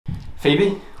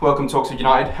Phoebe, welcome to Oxford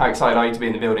United. How excited are you to be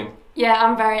in the building? Yeah,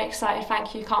 I'm very excited,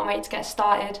 thank you. Can't wait to get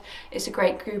started. It's a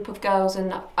great group of girls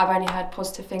and I've only heard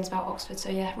positive things about Oxford, so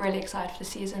yeah, really excited for the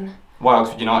season. Why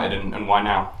Oxford United and why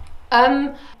now?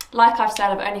 Like I've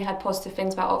said, I've only heard positive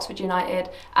things about Oxford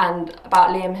United and about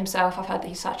Liam himself. I've heard that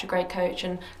he's such a great coach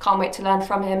and can't wait to learn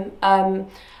from him.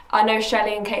 I know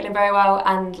Shelley and Caitlin very well,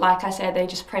 and like I said, they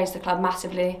just praise the club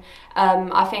massively.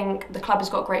 I think the club has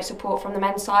got great support from the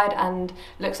men's side and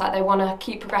looks like they want to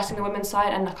keep progressing the women's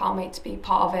side, and I can't wait to be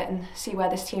part of it and see where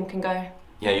this team can go.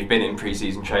 Yeah, you've been in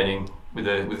pre-season training with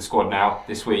the squad now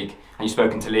this week, and you've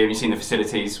spoken to Liam, you've seen the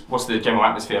facilities. What's the general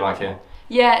atmosphere like here?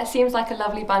 Yeah, it seems like a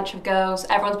lovely bunch of girls.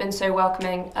 Everyone's been so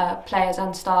welcoming, players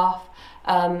and staff.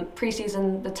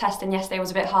 Pre-season, the testing yesterday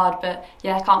was a bit hard, but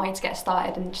yeah, I can't wait to get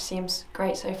started and it just seems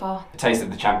great so far. A taste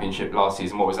of the Championship last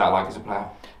season, what was that like as a player?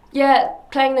 Yeah,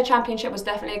 playing the Championship was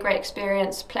definitely a great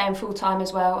experience, playing full-time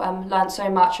as well. Learned so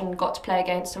much and got to play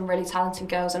against some really talented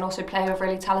girls and also play with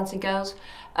really talented girls.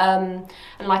 And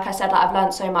like I said, I've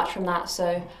learned so much from that,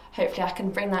 so hopefully I can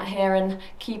bring that here and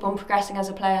keep on progressing as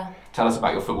a player. Tell us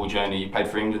about your football journey. You played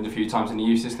for England a few times in the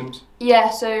youth systems? Yeah,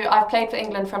 so I've played for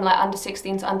England from like under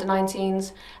 16s to under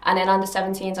 19s, and in under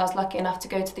 17s I was lucky enough to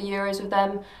go to the Euros with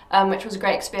them, which was a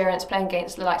great experience playing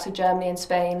against the likes of Germany and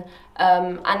Spain.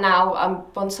 And now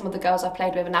some of the girls I've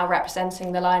played with are now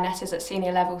representing the Lionesses at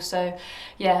senior level, so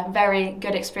yeah, very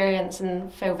good experience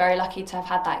and feel very lucky to have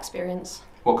had that experience.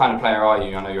 What kind of player are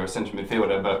you? I know you're a central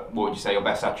midfielder, but what would you say your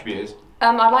best attribute is?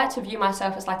 I like to view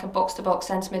myself as like a box-to-box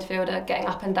centre midfielder, getting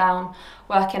up and down,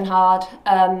 working hard.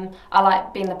 I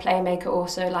like being the playmaker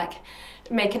also, like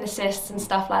making assists and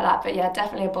stuff like that. But yeah,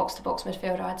 definitely a box-to-box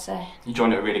midfielder, I'd say. You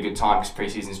joined at a really good time because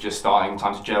pre-season's just starting,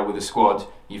 time to gel with the squad.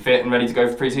 You fit and ready to go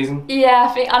for pre-season?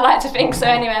 Yeah, I like to think so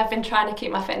anyway. I've been trying to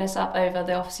keep my fitness up over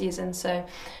the off-season, so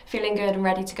feeling good and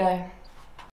ready to go.